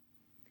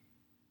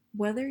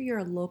Whether you're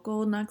a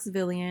local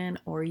Knoxvillian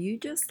or you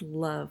just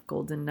love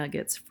golden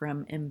nuggets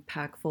from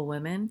impactful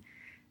women,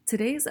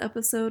 today's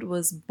episode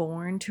was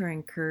born to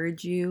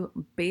encourage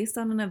you based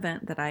on an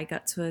event that I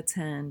got to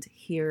attend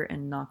here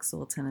in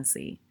Knoxville,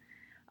 Tennessee.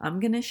 I'm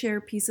going to share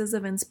pieces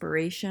of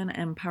inspiration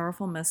and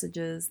powerful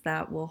messages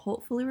that will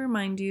hopefully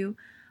remind you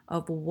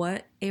of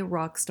what a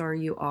rock star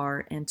you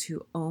are and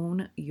to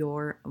own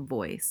your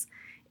voice.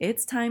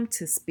 It's time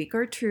to speak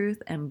our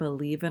truth and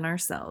believe in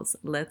ourselves.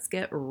 Let's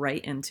get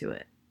right into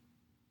it.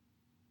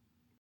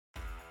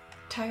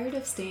 Tired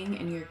of staying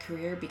in your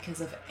career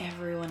because of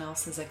everyone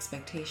else's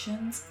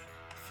expectations?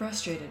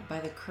 Frustrated by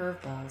the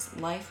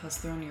curveballs life has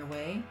thrown your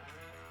way?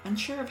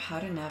 Unsure of how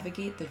to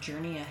navigate the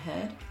journey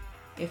ahead?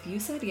 If you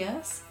said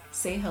yes,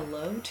 say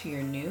hello to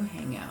your new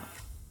hangout.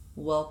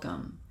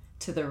 Welcome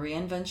to the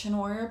Reinvention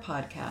Warrior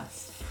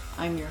podcast.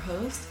 I'm your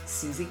host,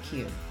 Susie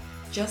Q.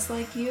 Just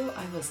like you,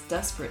 I was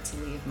desperate to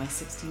leave my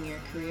 16-year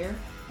career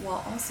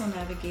while also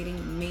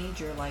navigating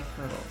major life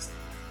hurdles.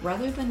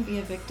 Rather than be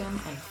a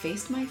victim, I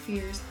faced my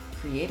fears,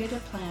 created a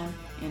plan,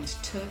 and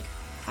took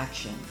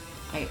action.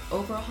 I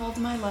overhauled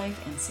my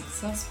life and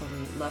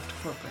successfully left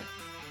corporate.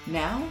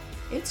 Now,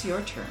 it's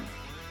your turn.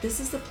 This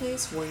is the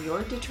place where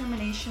your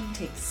determination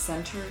takes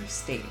center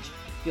stage.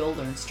 You'll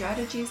learn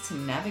strategies to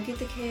navigate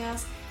the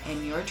chaos,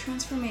 and your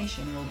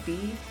transformation will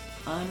be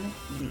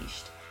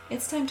unleashed.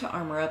 It's time to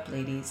armor up,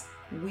 ladies.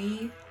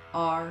 We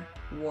are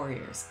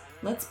warriors.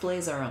 Let's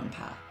blaze our own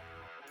path.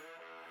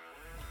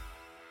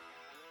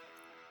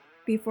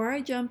 Before I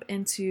jump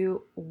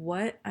into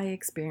what I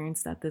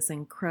experienced at this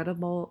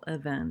incredible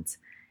event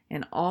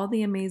and all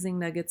the amazing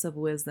nuggets of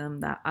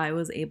wisdom that I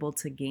was able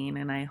to gain,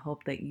 and I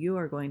hope that you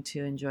are going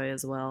to enjoy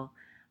as well,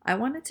 I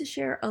wanted to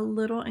share a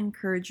little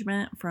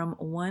encouragement from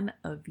one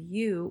of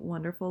you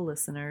wonderful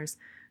listeners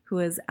who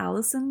is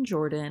Allison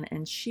Jordan,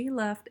 and she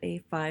left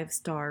a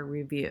 5-star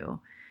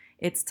review.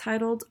 It's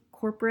titled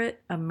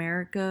Corporate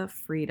America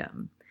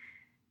Freedom.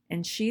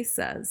 And she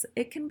says,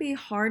 it can be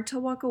hard to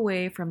walk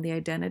away from the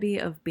identity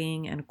of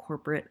being in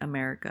corporate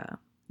America.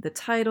 The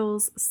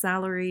titles,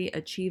 salary,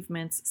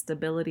 achievements,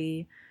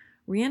 stability.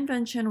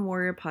 Reinvention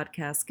Warrior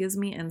podcast gives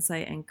me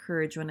insight and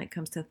courage when it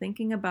comes to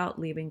thinking about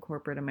leaving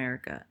corporate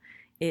America.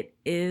 It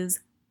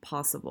is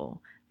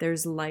possible.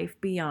 There's life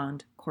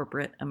beyond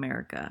corporate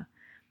America.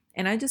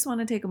 And I just want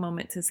to take a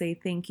moment to say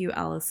thank you,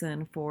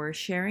 Allison, for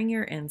sharing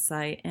your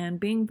insight and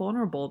being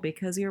vulnerable,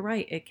 because you're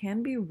right, it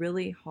can be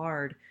really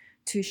hard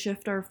to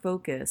shift our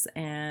focus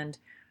and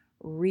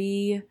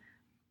reimagine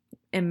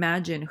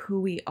who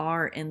we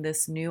are in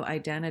this new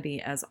identity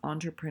as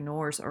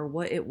entrepreneurs, or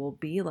what it will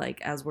be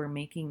like as we're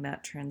making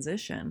that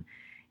transition.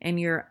 And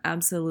you're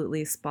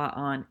absolutely spot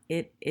on.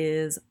 It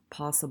is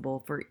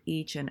possible for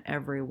each and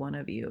every one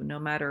of you, no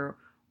matter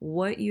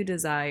what you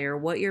desire,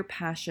 what your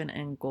passion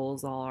and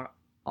goals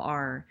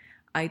are.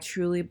 I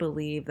truly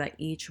believe that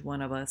each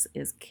one of us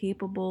is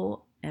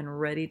capable and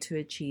ready to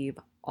achieve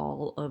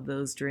all of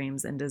those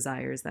dreams and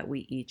desires that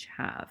we each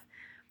have.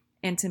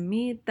 And to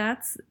me,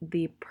 that's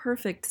the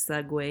perfect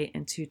segue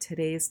into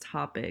today's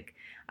topic.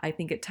 I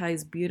think it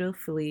ties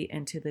beautifully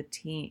into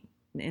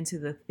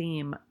the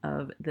theme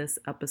of this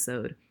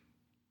episode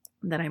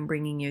that I'm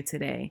bringing you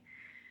today.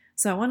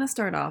 So I want to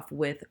start off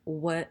with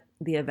what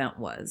the event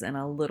was and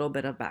a little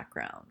bit of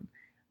background.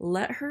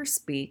 Let Her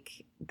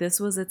Speak. This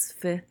was its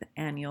 5th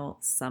annual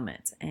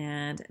summit,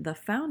 and the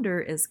founder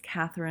is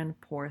Catherine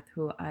Porth,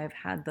 who I've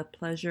had the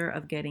pleasure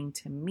of getting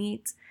to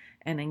meet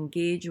and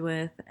engage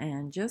with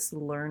and just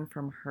learn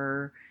from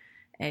her,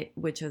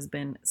 which has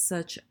been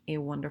such a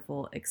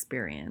wonderful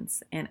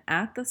experience. And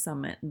at the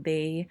summit,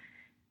 they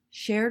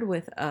shared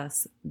with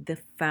us the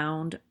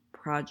Found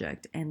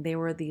Project, and they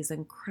were these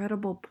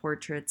incredible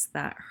portraits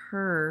that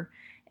her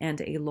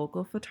and a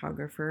local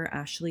photographer,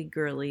 Ashley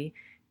Gurley,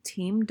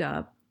 teamed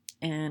up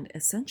and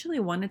essentially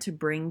wanted to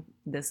bring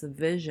this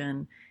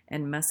vision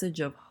and message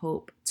of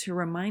hope to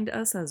remind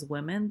us as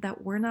women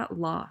that we're not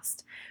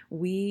lost.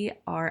 We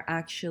are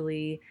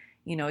actually,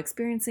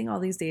 experiencing all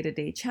these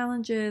day-to-day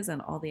challenges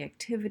and all the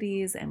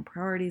activities and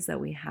priorities that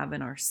we have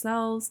in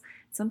ourselves.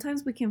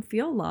 Sometimes we can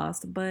feel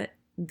lost, but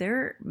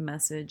their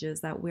message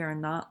is that we are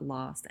not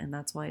lost, and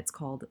that's why it's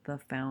called the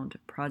Found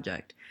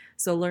Project.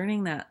 So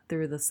learning that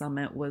through the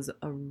summit was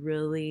a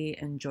really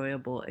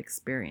enjoyable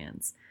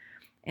experience.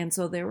 And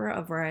so there were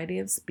a variety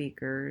of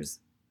speakers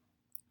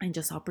and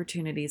just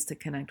opportunities to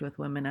connect with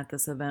women at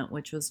this event,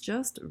 which was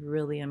just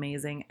really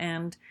amazing.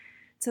 And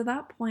to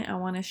that point, I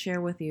want to share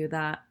with you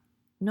that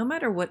no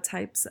matter what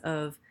types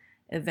of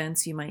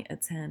events you might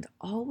attend,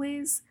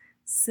 always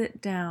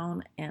sit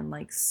down and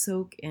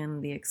soak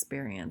in the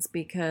experience,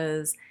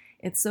 because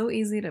it's so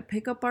easy to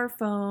pick up our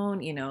phone,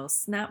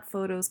 snap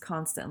photos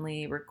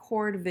constantly,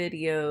 record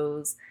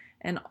videos,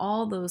 and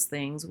all those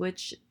things,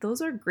 which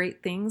those are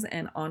great things.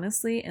 And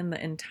honestly, in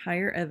the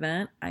entire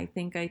event, I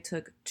think I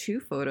took 2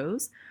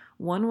 photos.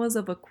 One was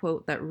of a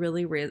quote that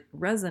really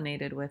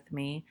resonated with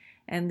me,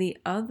 and the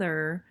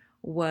other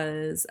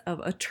was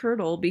of a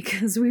turtle,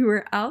 because we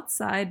were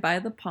outside by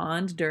the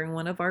pond during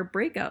one of our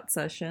breakout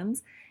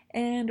sessions,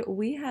 And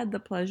we had the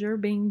pleasure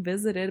of being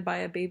visited by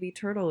a baby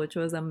turtle, which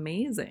was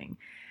amazing.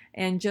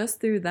 And just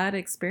through that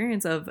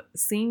experience of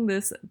seeing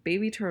this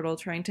baby turtle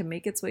trying to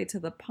make its way to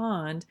the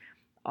pond,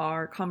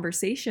 our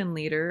conversation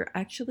leader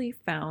actually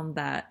found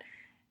that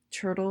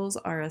turtles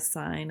are a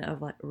sign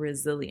of like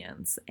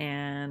resilience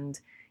and,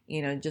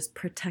 just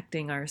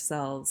protecting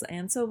ourselves.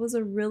 And so it was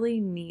a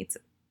really neat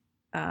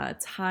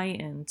tie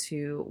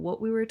into what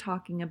we were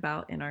talking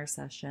about in our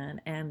session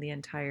and the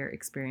entire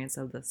experience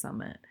of the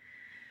summit.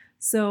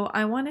 So,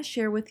 I want to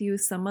share with you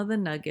some of the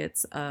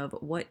nuggets of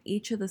what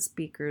each of the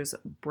speakers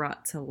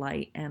brought to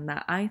light and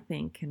that I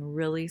think can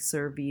really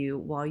serve you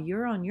while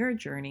you're on your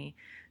journey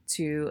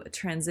to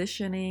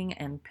transitioning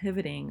and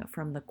pivoting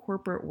from the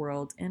corporate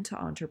world into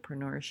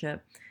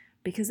entrepreneurship,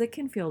 because it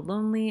can feel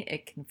lonely,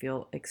 it can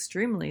feel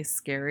extremely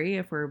scary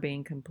if we're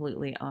being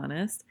completely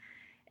honest,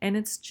 and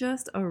it's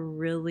just a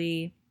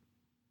really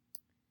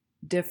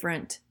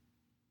different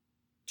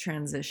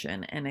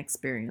transition and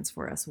experience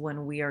for us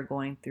when we are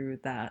going through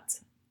that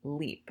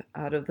leap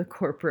out of the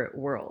corporate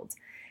world.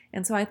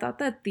 And so I thought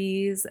that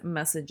these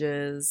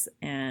messages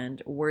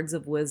and words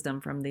of wisdom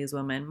from these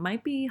women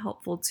might be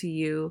helpful to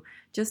you,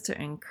 just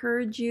to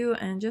encourage you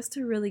and just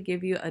to really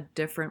give you a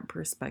different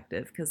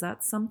perspective, because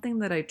that's something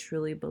that I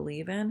truly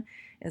believe in,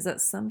 is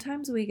that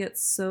sometimes we get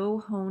so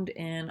honed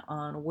in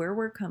on where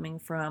we're coming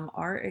from,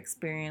 our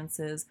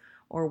experiences,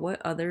 or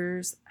what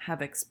others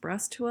have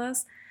expressed to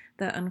us,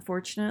 that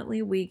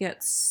unfortunately we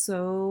get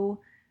so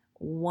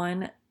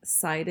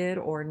one-sided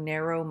or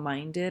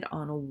narrow-minded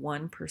on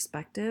one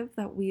perspective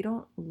that we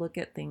don't look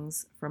at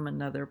things from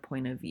another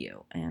point of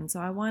view. And so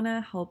I want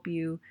to help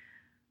you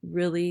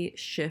really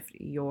shift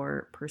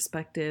your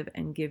perspective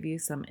and give you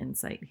some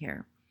insight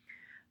here.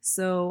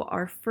 So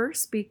our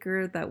first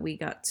speaker that we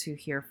got to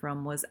hear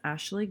from was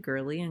Ashley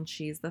Gurley, and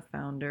she's the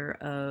founder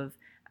of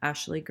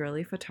Ashley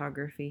Gurley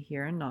Photography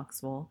here in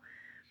Knoxville.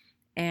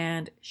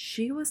 And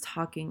she was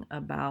talking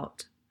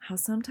about how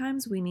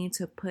sometimes we need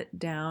to put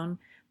down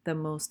the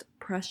most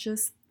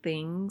precious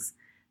things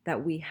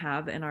that we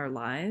have in our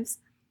lives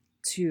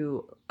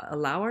to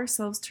allow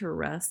ourselves to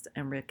rest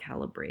and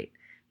recalibrate.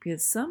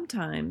 Because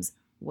sometimes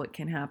what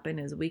can happen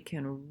is we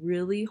can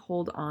really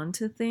hold on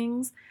to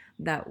things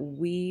that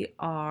we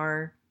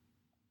are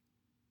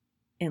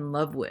in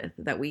love with,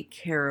 that we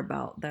care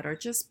about, that are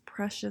just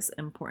precious,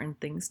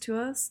 important things to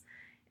us,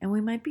 and we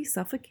might be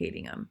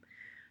suffocating them.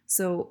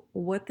 So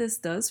what this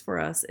does for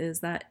us is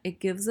that it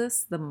gives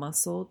us the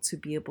muscle to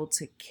be able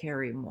to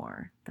carry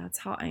more. That's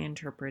how I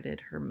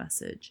interpreted her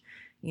message.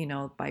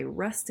 By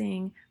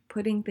resting,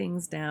 putting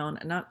things down,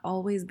 not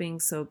always being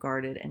so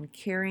guarded and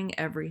carrying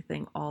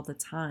everything all the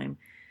time,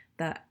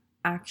 that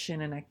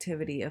action and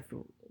activity of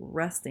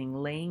resting,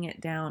 laying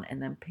it down,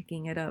 and then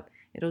picking it up,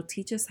 it'll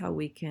teach us how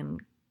we can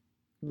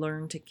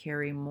learn to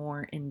carry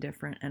more in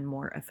different and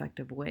more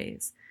effective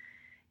ways.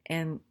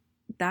 And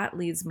that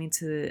leads me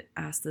to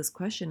ask this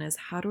question is,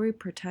 how do we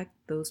protect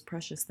those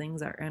precious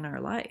things that are in our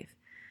life?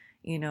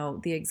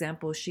 The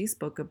example she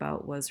spoke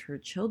about was her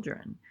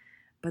children,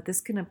 but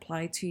this can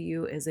apply to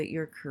you. Is it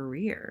your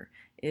career?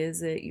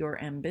 Is it your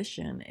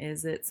ambition?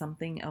 Is it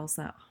something else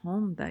at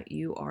home that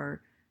you are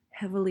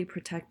heavily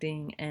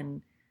protecting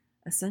and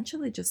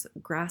essentially just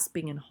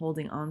grasping and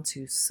holding on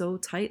to so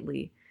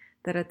tightly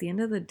that at the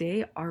end of the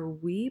day, are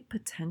we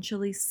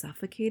potentially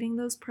suffocating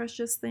those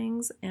precious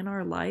things in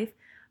our life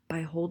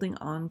by holding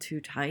on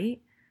too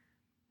tight?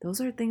 Those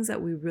are things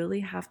that we really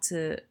have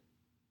to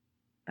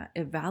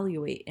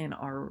evaluate in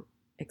our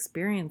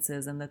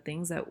experiences, and the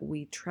things that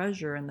we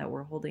treasure and that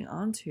we're holding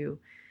on to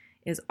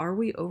is, are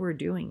we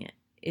overdoing it?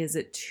 Is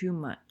it too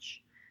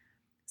much?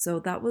 So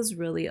that was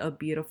really a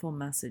beautiful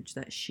message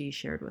that she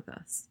shared with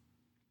us.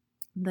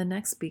 The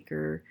next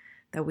speaker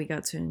that we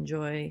got to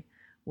enjoy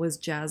was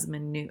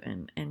Jasmine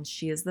Newton, and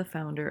she is the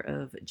founder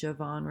of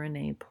Javon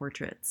Renee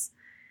Portraits.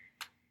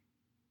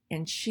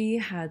 And she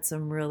had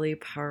some really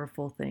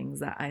powerful things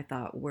that I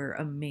thought were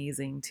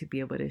amazing to be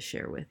able to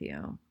share with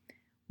you.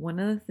 One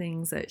of the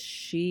things that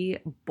she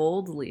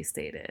boldly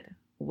stated,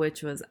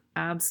 which was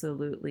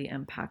absolutely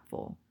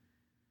impactful,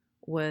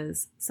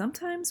 was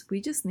sometimes we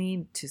just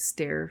need to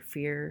stare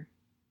fear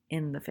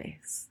in the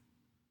face.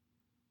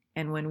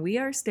 And when we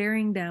are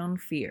staring down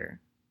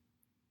fear,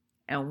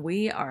 and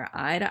we are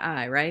eye to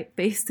eye, right?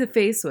 Face to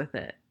face with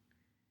it,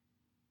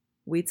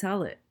 we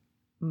tell it,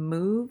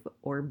 move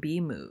or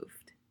be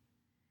moved.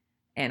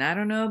 And I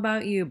don't know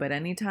about you, but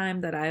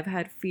anytime that I've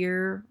had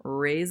fear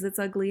raise its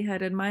ugly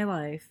head in my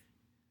life,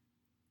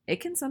 it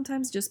can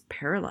sometimes just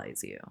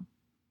paralyze you.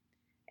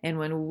 And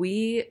when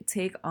we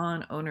take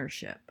on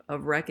ownership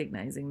of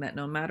recognizing that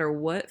no matter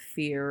what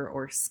fear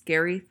or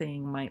scary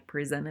thing might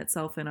present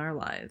itself in our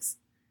lives,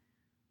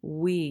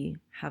 we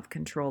have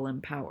control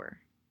and power.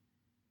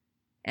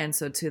 And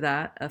so to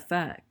that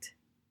effect,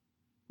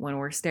 when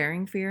we're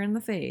staring fear in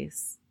the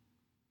face,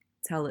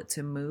 tell it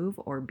to move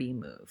or be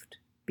moved,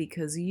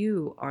 because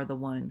you are the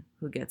one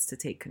who gets to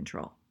take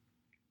control.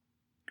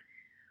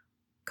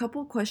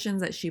 Couple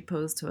questions that she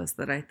posed to us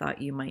that I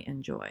thought you might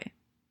enjoy.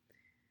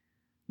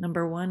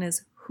 Number one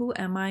is, who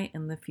am I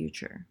in the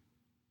future?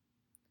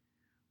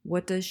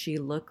 What does she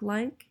look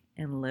like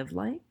and live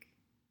like?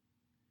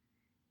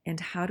 And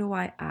how do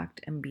I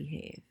act and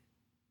behave?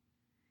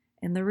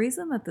 And the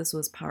reason that this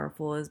was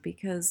powerful is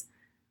because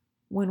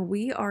when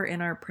we are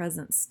in our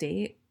present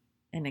state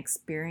and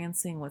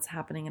experiencing what's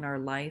happening in our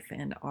life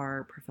and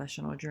our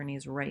professional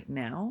journeys right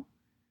now,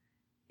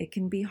 it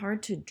can be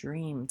hard to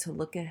dream, to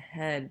look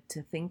ahead,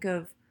 to think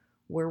of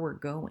where we're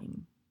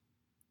going.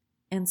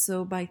 And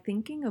so by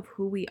thinking of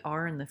who we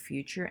are in the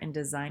future and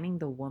designing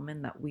the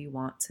woman that we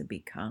want to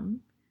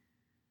become,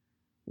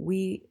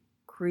 we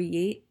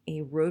create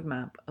a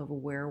roadmap of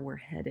where we're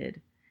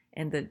headed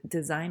and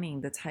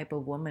designing the type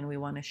of woman we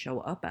want to show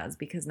up as,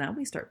 because now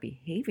we start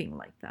behaving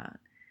like that.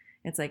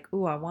 It's like,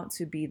 oh, I want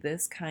to be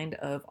this kind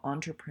of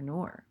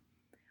entrepreneur.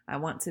 I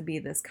want to be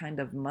this kind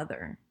of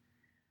mother.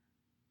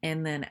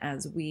 And then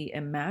as we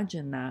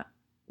imagine that,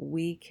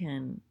 we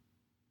can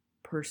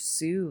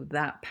pursue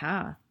that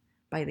path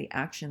by the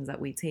actions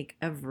that we take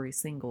every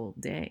single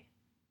day.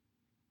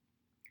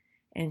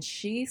 And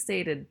she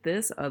stated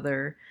this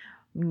other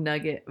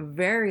nugget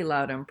very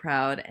loud and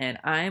proud, and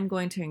I am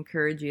going to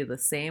encourage you the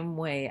same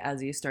way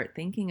as you start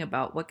thinking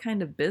about what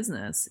kind of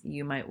business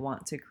you might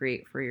want to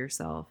create for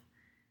yourself.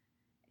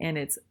 And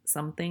it's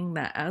something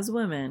that as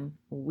women,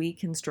 we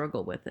can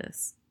struggle with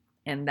this.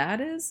 And that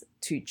is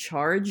to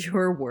charge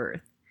your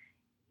worth.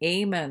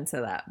 Amen to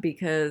that,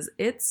 because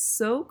it's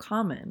so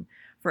common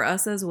for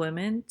us as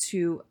women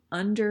to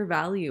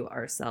undervalue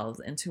ourselves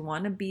and to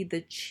want to be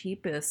the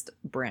cheapest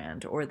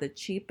brand or the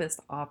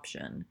cheapest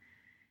option.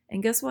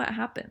 And guess what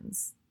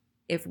happens?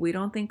 If we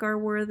don't think we're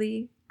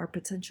worthy, our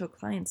potential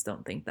clients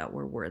don't think that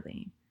we're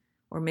worthy.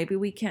 Or maybe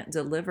we can't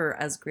deliver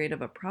as great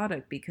of a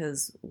product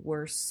because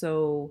we're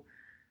so,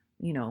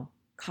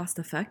 cost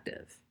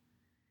effective.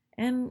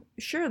 And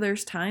sure,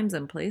 there's times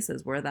and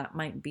places where that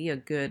might be a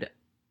good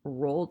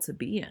role to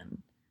be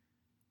in.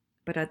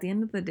 But at the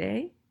end of the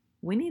day,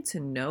 we need to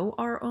know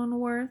our own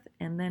worth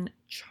and then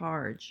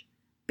charge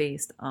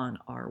based on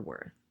our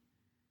worth.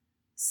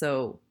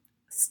 So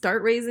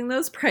start raising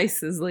those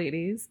prices,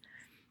 ladies.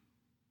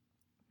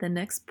 The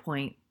next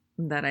point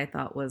that I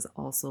thought was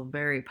also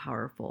very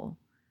powerful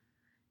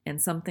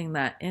and something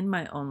that in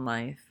my own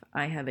life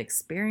I have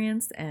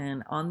experienced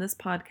and on this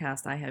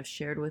podcast I have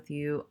shared with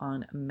you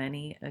on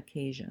many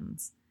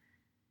occasions.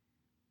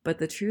 But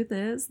the truth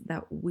is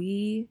that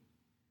we,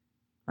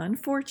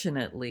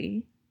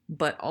 unfortunately,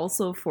 but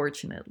also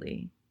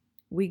fortunately,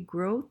 we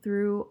grow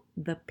through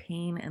the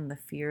pain and the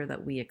fear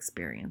that we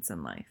experience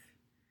in life.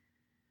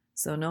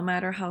 So no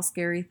matter how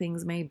scary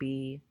things may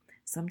be,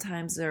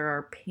 sometimes there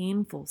are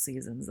painful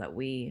seasons that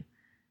we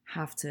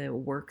have to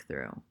work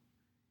through.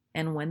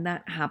 And when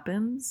that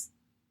happens,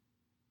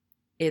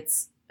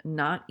 it's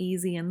not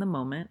easy in the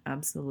moment,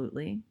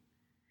 absolutely.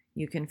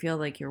 You can feel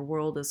like your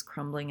world is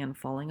crumbling and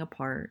falling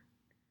apart.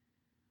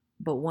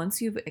 But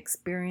once you've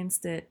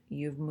experienced it,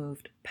 you've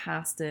moved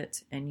past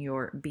it, and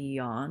you're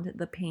beyond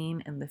the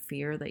pain and the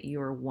fear that you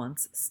were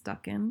once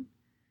stuck in,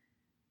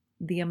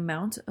 the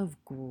amount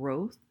of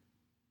growth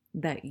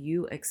that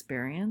you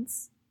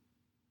experience,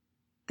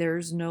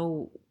 there's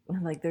no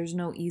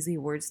easy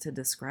words to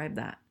describe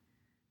that.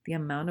 The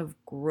amount of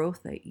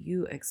growth that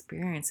you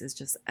experience is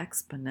just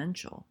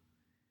exponential.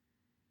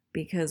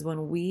 Because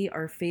when we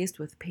are faced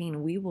with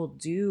pain, we will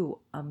do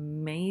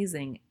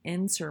amazing,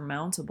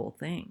 insurmountable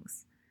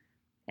things.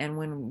 And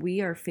when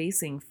we are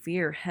facing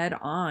fear head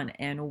on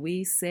and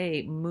we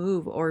say,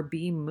 move or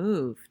be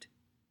moved,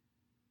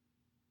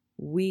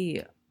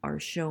 we are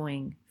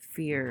showing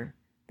fear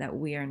that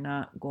we are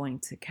not going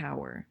to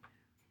cower,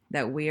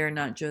 that we are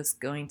not just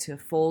going to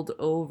fold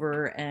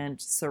over and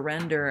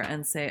surrender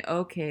and say,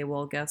 okay,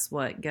 well, guess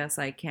what? Guess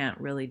I can't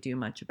really do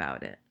much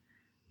about it.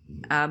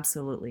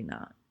 Absolutely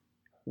not.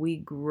 We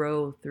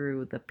grow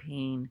through the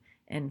pain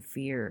and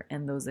fear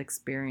and those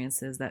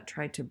experiences that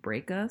try to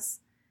break us.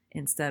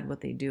 Instead,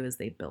 what they do is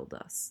they build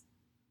us.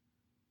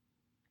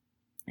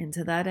 And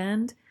to that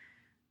end,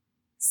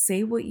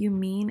 say what you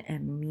mean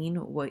and mean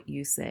what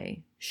you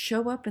say.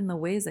 Show up in the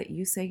ways that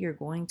you say you're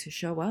going to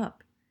show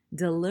up.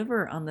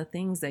 Deliver on the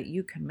things that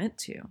you commit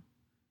to.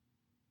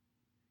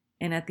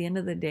 And at the end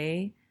of the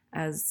day,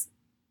 as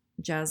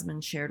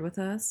Jasmine shared with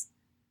us,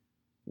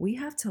 we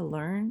have to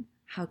learn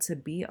how to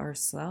be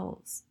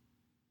ourselves.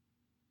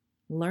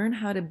 Learn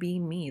how to be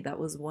me. That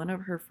was one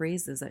of her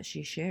phrases that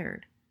she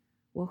shared.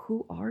 Well,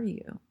 who are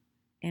you?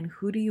 And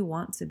who do you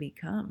want to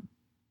become?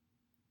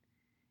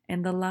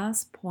 And the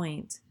last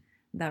point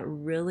that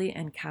really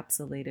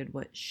encapsulated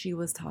what she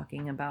was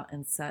talking about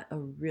and set a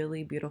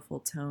really beautiful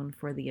tone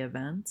for the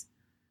event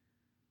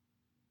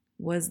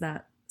was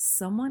that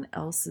someone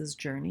else's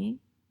journey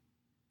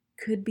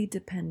could be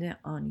dependent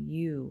on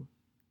you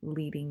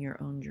leading your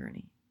own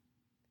journey.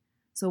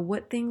 So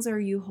what things are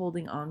you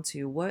holding on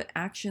to? What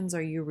actions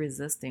are you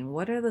resisting?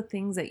 What are the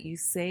things that you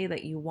say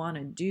that you want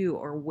to do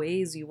or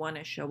ways you want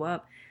to show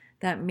up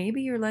that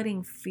maybe you're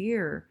letting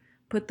fear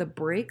put the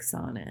brakes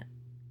on it?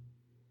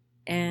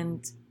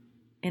 And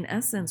in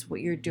essence,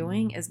 what you're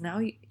doing is now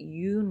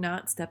you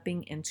not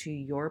stepping into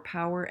your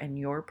power and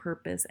your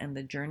purpose and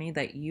the journey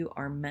that you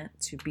are meant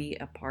to be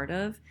a part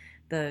of,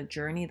 the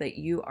journey that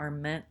you are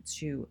meant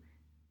to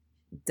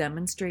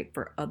demonstrate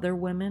for other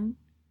women,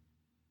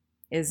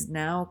 is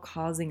now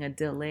causing a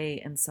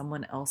delay in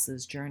someone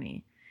else's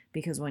journey.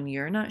 Because when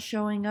you're not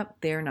showing up,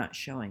 they're not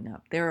showing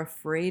up. They're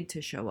afraid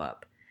to show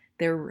up.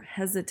 They're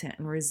hesitant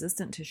and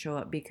resistant to show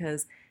up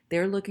because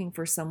they're looking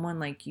for someone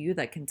like you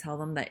that can tell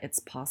them that it's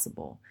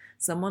possible.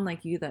 Someone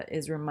like you that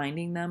is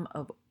reminding them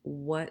of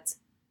what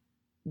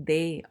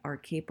they are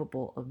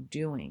capable of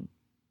doing.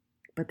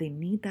 But they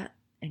need that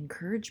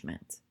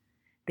encouragement.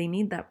 They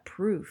need that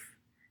proof.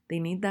 They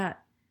need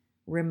that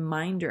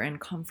reminder and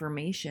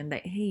confirmation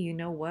that, hey, you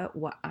know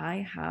what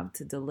I have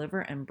to deliver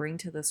and bring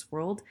to this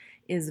world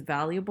is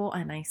valuable,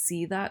 and I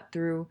see that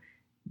through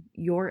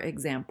your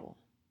example.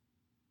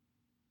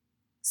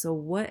 So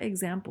what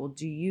example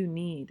do you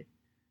need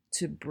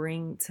to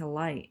bring to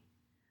light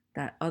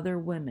that other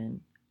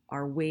women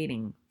are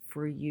waiting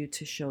for you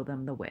to show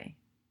them the way?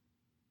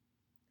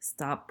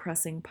 Stop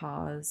pressing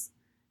pause.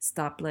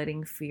 Stop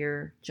letting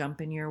fear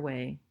jump in your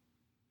way.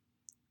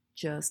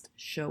 Just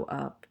show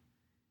up,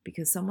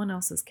 because someone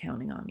else is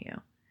counting on you.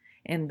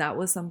 And that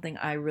was something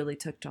I really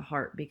took to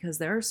heart, because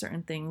there are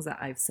certain things that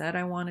I've said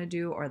I want to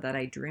do or that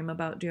I dream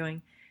about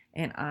doing,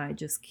 and I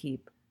just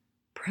keep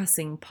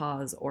pressing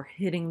pause or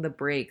hitting the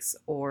brakes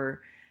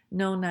or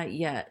no, not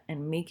yet,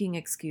 and making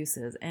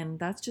excuses. And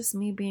that's just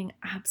me being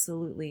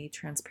absolutely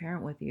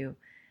transparent with you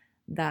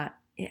that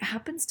it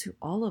happens to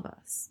all of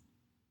us.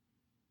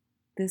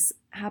 This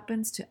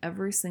happens to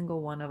every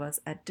single one of us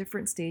at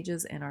different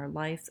stages in our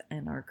lives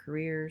and our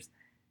careers.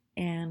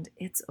 And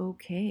it's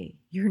okay.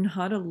 You're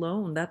not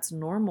alone. That's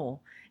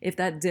normal. If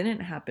that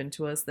didn't happen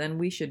to us, then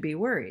we should be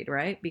worried,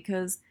 right?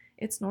 Because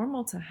it's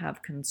normal to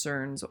have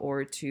concerns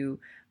or to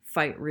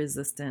fight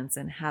resistance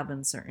and have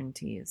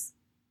uncertainties.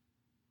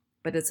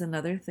 But it's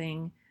another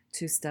thing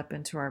to step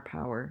into our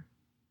power,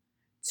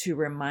 to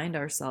remind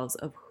ourselves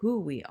of who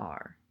we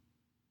are,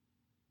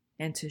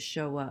 and to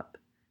show up,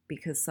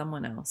 because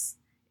someone else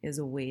is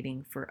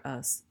waiting for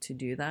us to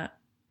do that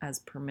as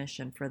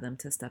permission for them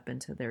to step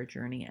into their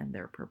journey and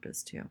their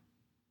purpose too.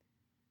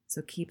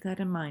 So keep that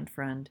in mind,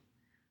 friend.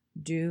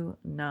 Do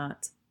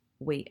not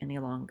wait any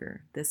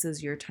longer. This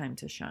is your time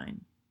to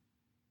shine.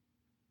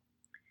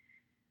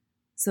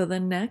 So the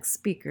next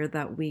speaker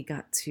that we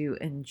got to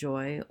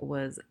enjoy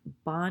was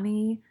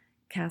Bonnie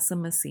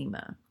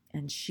Casamasima,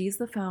 and she's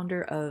the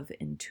founder of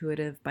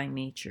Intuitive by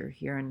Nature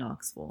here in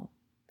Knoxville.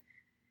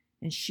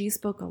 And she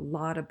spoke a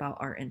lot about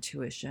our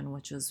intuition,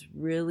 which is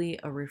really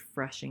a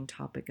refreshing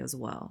topic as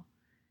well.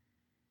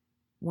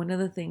 One of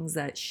the things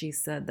that she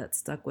said that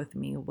stuck with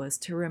me was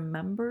to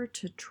remember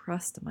to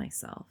trust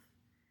myself,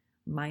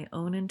 my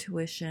own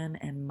intuition,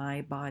 and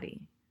my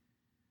body.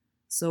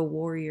 So,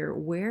 warrior,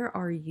 where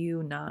are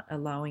you not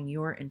allowing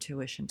your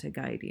intuition to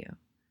guide you?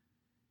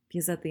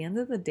 Because at the end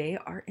of the day,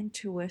 our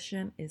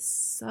intuition is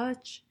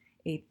such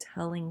a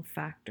telling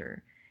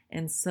factor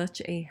and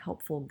such a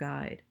helpful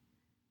guide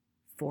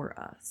for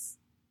us.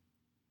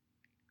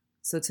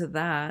 So to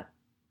that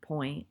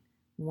point,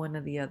 one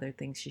of the other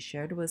things she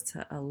shared was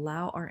to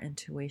allow our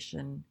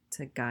intuition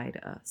to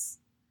guide us.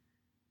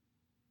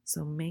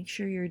 So make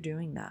sure you're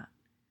doing that.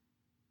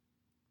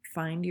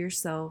 Find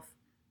yourself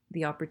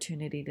the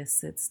opportunity to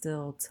sit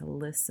still, to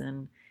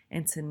listen,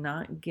 and to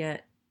not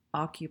get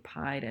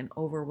occupied and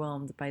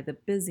overwhelmed by the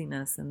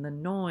busyness and the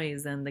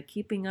noise and the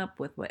keeping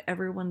up with what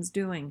everyone's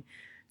doing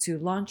to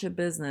launch a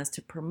business,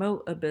 to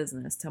promote a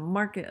business, to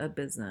market a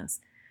business,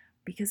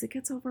 because it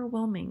gets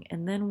overwhelming.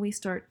 And then we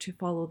start to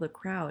follow the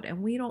crowd,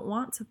 and we don't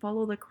want to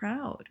follow the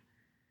crowd.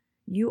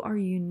 You are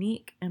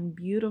unique and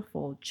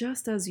beautiful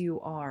just as you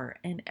are,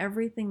 and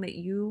everything that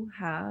you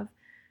have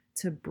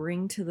to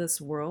bring to this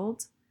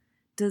world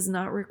does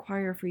not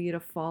require for you to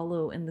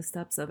follow in the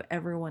steps of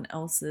everyone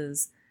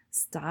else's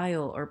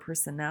style or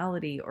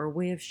personality or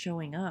way of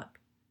showing up.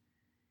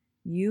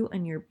 You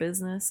and your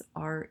business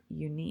are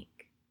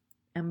unique.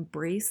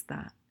 Embrace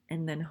that,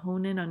 and then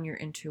hone in on your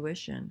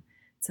intuition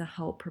to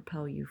help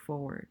propel you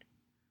forward.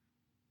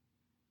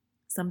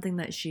 Something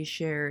that she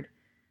shared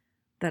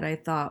that I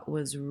thought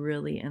was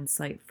really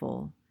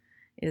insightful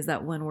is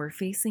that when we're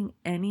facing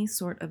any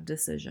sort of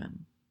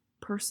decision,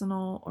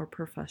 personal or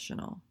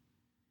professional,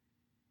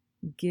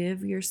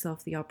 give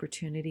yourself the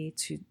opportunity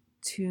to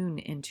tune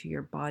into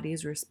your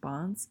body's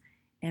response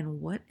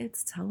and what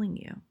it's telling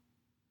you.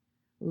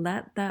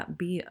 Let that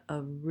be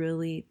a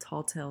really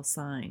telltale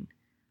sign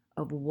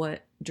of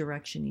what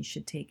direction you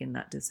should take in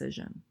that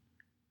decision.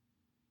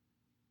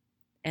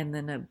 And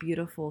then a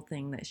beautiful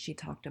thing that she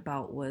talked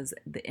about was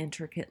the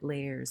intricate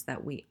layers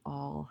that we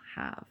all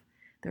have.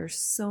 There are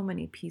so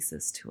many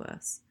pieces to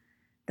us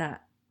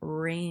that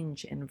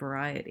range in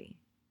variety.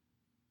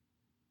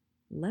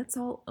 Let's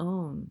all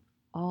own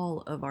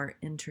all of our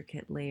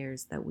intricate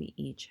layers that we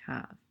each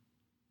have.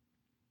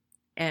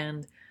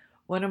 And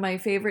one of my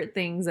favorite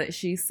things that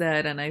she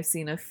said, and I've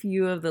seen a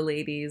few of the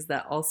ladies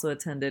that also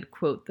attended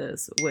quote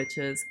this, which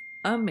is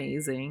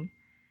amazing.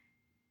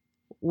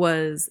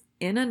 was,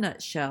 in a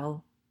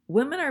nutshell,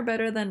 women are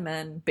better than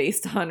men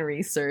based on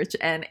research.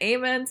 And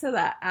amen to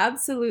that.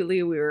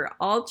 Absolutely. We were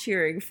all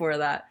cheering for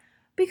that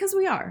because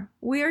we are.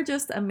 We are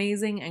just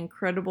amazing,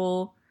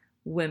 incredible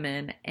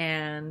women.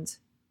 And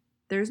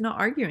there's no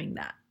arguing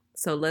that.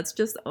 So let's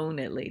just own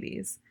it,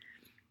 ladies.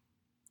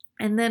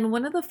 And then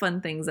one of the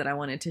fun things that I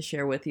wanted to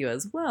share with you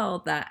as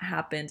well that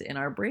happened in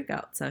our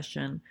breakout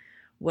session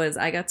was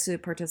I got to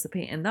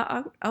participate in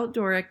the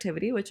outdoor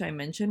activity, which I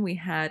mentioned. We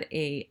had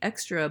a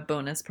extra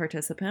bonus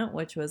participant,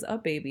 which was a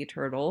baby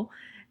turtle,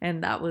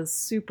 and that was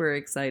super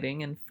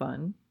exciting and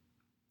fun.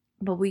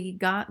 But we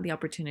got the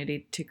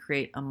opportunity to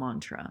create a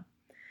mantra.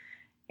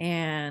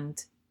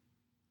 And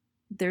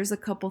there's a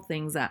couple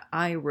things that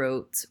I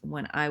wrote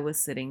when I was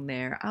sitting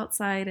there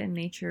outside in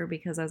nature,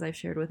 because as I've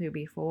shared with you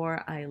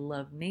before, I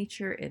love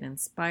nature. It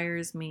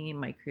inspires me.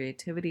 My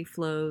creativity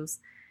flows.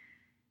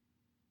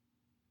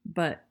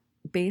 But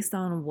based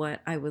on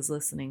what I was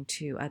listening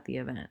to at the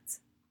event,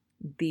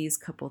 these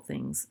couple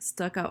things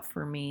stuck out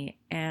for me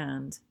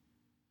and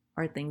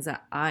are things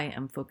that I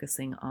am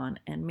focusing on.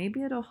 And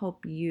maybe it'll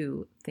help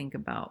you think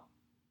about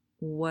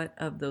what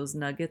of those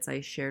nuggets I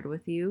shared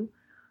with you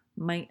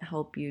might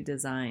help you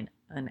design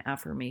an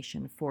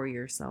affirmation for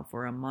yourself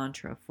or a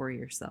mantra for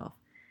yourself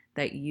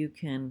that you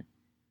can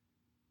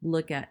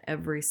look at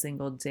every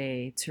single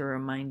day to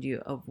remind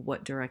you of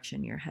what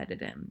direction you're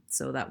headed in,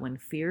 so that when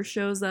fear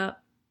shows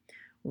up,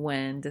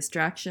 when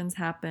distractions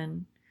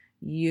happen,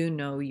 you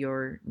know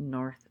your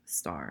North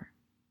Star.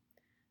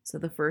 So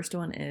the first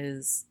one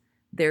is,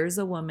 there's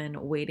a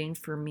woman waiting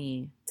for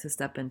me to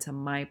step into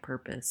my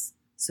purpose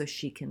so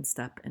she can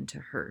step into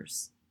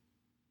hers.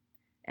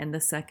 And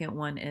the second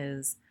one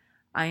is,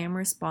 I am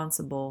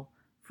responsible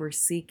for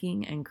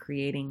seeking and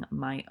creating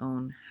my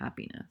own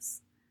happiness.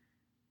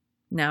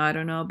 Now, I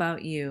don't know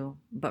about you,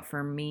 but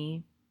for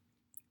me,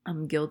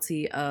 I'm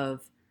guilty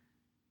of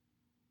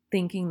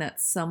thinking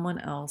that someone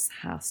else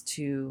has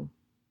to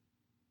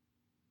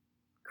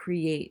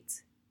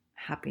create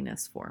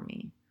happiness for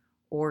me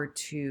or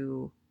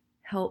to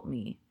help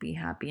me be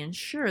happy. And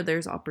sure,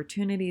 there's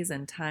opportunities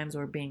and times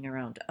where being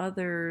around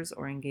others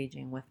or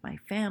engaging with my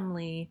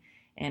family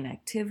and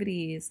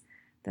activities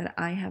that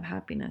I have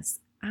happiness,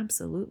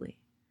 absolutely.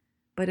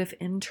 But if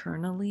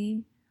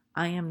internally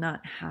I am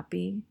not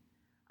happy,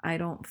 I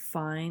don't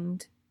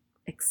find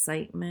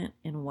excitement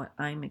in what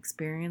I'm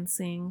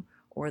experiencing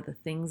or the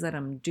things that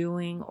I'm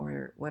doing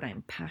or what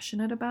I'm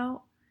passionate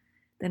about,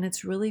 then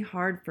it's really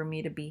hard for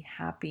me to be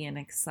happy and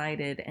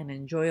excited and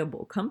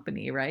enjoyable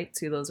company, right,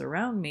 to those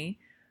around me,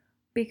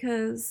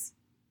 because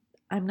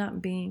I'm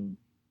not being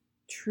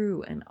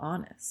true and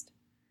honest.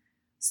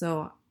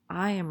 So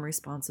I am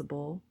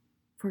responsible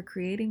for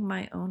creating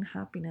my own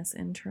happiness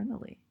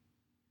internally.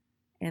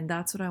 And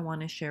that's what I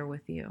want to share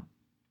with you.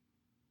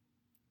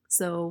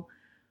 So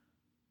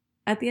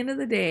at the end of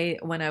the day,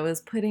 when I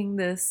was putting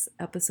this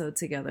episode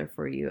together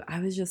for you, I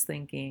was just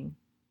thinking,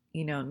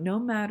 no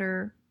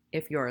matter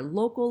if you're a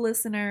local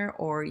listener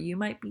or you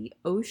might be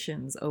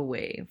oceans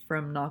away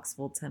from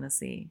Knoxville,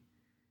 Tennessee,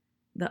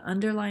 the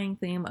underlying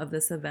theme of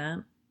this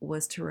event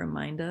was to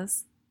remind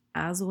us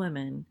as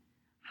women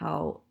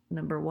how,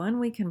 number one,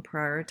 we can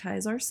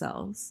prioritize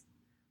ourselves,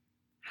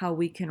 how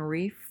we can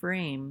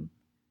reframe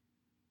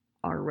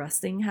our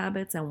resting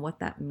habits and what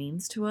that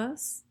means to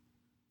us,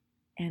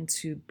 and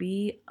to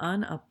be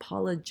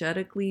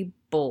unapologetically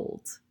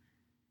bold,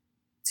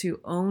 to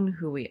own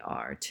who we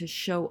are, to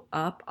show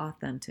up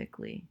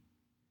authentically,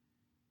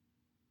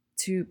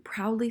 to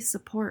proudly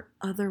support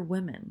other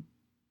women,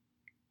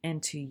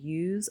 and to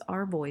use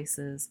our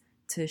voices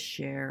to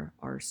share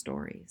our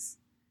stories.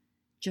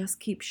 Just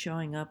keep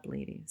showing up,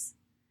 ladies.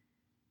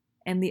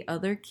 And the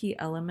other key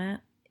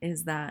element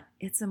is that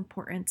it's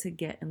important to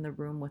get in the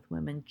room with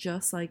women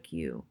just like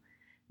you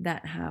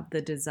that have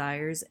the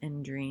desires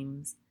and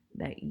dreams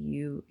that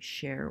you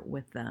share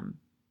with them.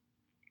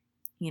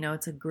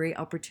 It's a great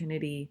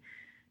opportunity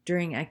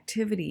during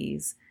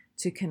activities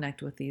to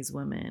connect with these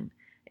women.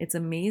 It's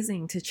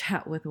amazing to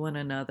chat with one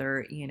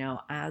another,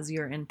 as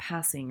you're in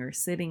passing or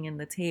sitting in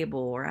the table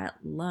or at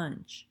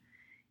lunch.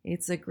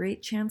 It's a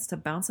great chance to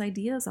bounce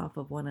ideas off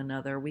of one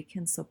another. We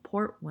can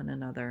support one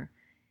another.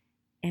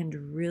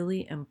 And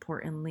really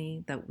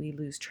importantly, that we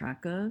lose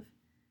track of,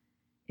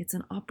 it's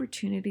an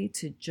opportunity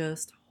to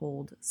just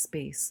hold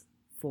space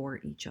for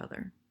each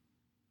other.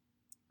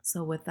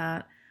 So with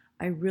that,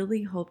 I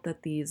really hope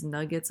that these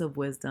nuggets of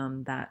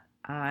wisdom that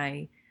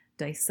I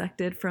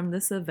dissected from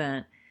this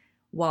event,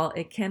 while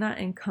it cannot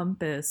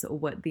encompass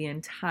what the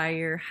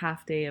entire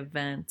half-day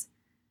event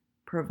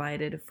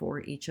provided for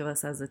each of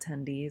us as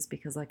attendees,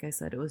 because like I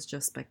said, it was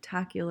just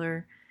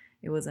spectacular.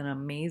 It was an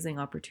amazing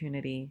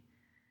opportunity.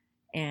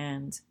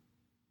 And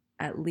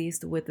at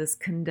least with this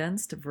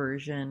condensed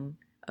version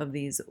of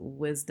these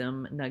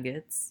wisdom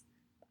nuggets,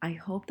 I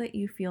hope that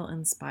you feel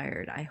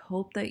inspired. I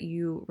hope that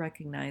you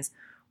recognize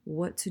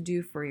what to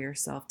do for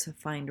yourself to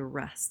find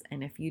rest.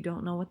 And if you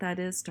don't know what that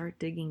is, start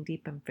digging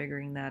deep and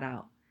figuring that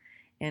out.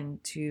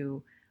 And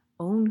to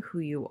own who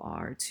you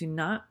are, to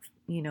not,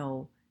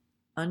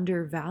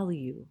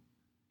 undervalue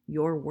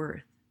your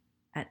worth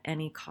at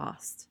any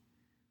cost,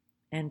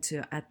 and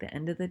to, at the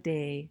end of the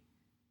day,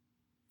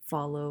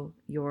 follow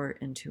your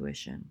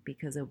intuition,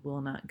 because it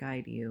will not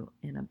guide you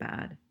in a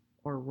bad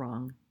or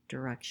wrong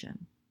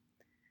direction.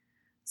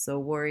 So,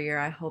 warrior,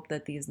 I hope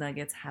that these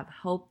nuggets have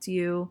helped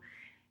you.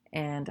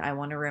 And I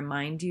want to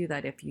remind you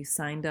that if you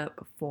signed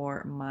up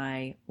for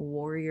my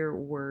Warrior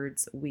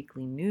Words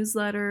weekly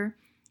newsletter,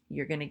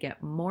 you're going to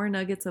get more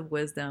nuggets of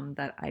wisdom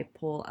that I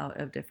pull out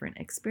of different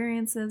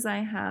experiences I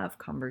have,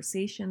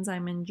 conversations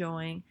I'm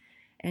enjoying,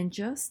 and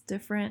just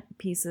different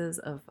pieces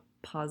of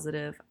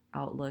positive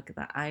outlook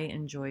that I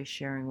enjoy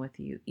sharing with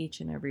you each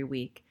and every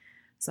week.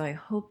 So I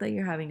hope that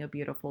you're having a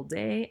beautiful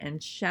day,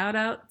 and shout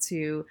out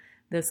to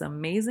this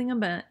amazing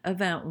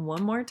event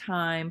one more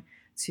time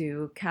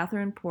to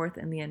Catherine Porth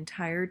and the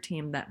entire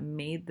team that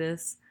made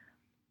this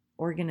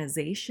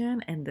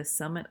organization and this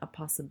summit a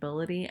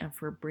possibility, and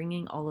for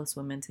bringing all us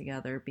women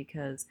together,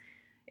 because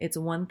it's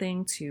one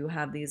thing to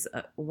have these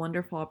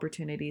wonderful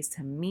opportunities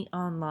to meet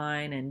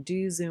online and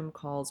do Zoom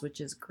calls, which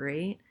is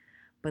great,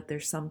 but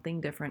there's something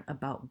different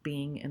about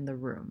being in the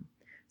room.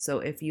 So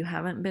if you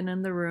haven't been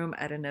in the room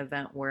at an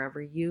event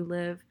wherever you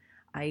live,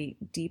 I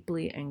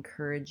deeply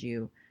encourage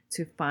you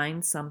to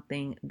find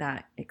something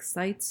that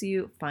excites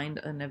you. Find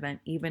an event,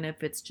 even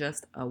if it's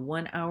just a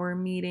 1-hour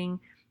meeting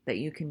that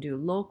you can do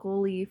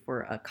locally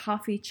for a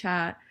coffee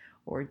chat,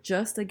 or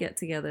just a get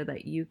together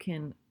that you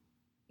can,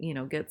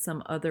 get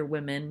some other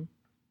women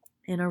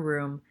in a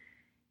room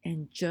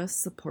and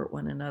just support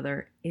one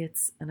another.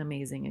 It's an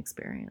amazing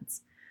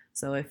experience.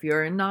 So if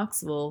you're in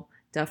Knoxville,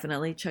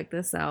 definitely check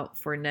this out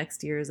for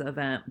next year's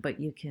event, but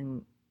you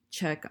can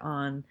check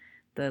on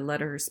the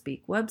Let Her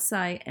Speak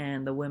website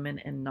and the Women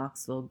in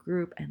Knoxville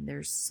group, and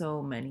there's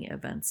so many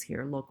events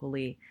here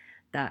locally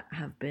that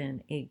have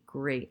been a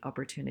great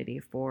opportunity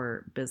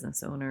for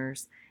business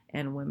owners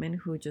and women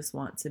who just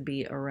want to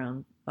be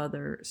around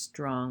other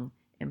strong,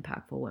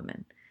 impactful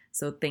women.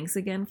 So thanks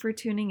again for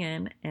tuning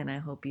in, and I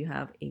hope you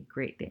have a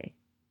great day.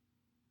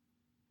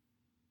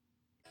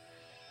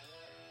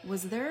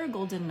 Was there a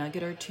golden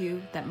nugget or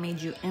two that made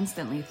you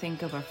instantly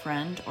think of a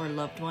friend or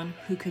loved one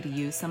who could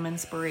use some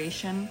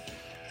inspiration?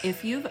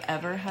 If you've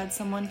ever had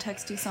someone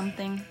text you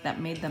something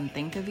that made them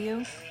think of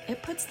you,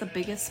 it puts the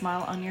biggest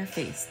smile on your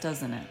face,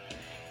 doesn't it?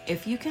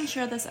 If you can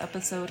share this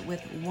episode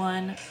with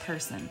one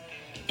person,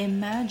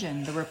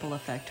 imagine the ripple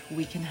effect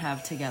we can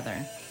have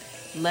together.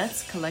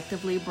 Let's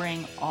collectively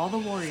bring all the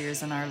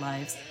warriors in our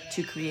lives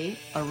to create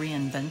a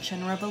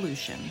reinvention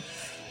revolution.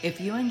 If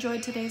you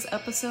enjoyed today's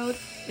episode,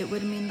 it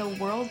would mean the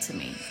world to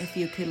me if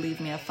you could leave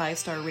me a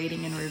 5-star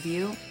rating and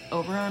review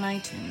over on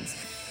iTunes.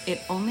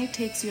 It only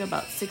takes you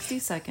about 60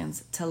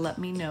 seconds to let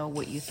me know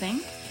what you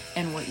think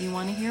and what you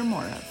want to hear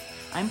more of.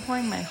 I'm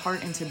pouring my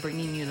heart into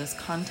bringing you this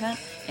content,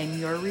 and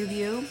your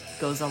review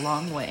goes a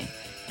long way.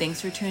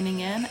 Thanks for tuning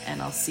in,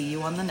 and I'll see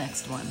you on the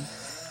next one.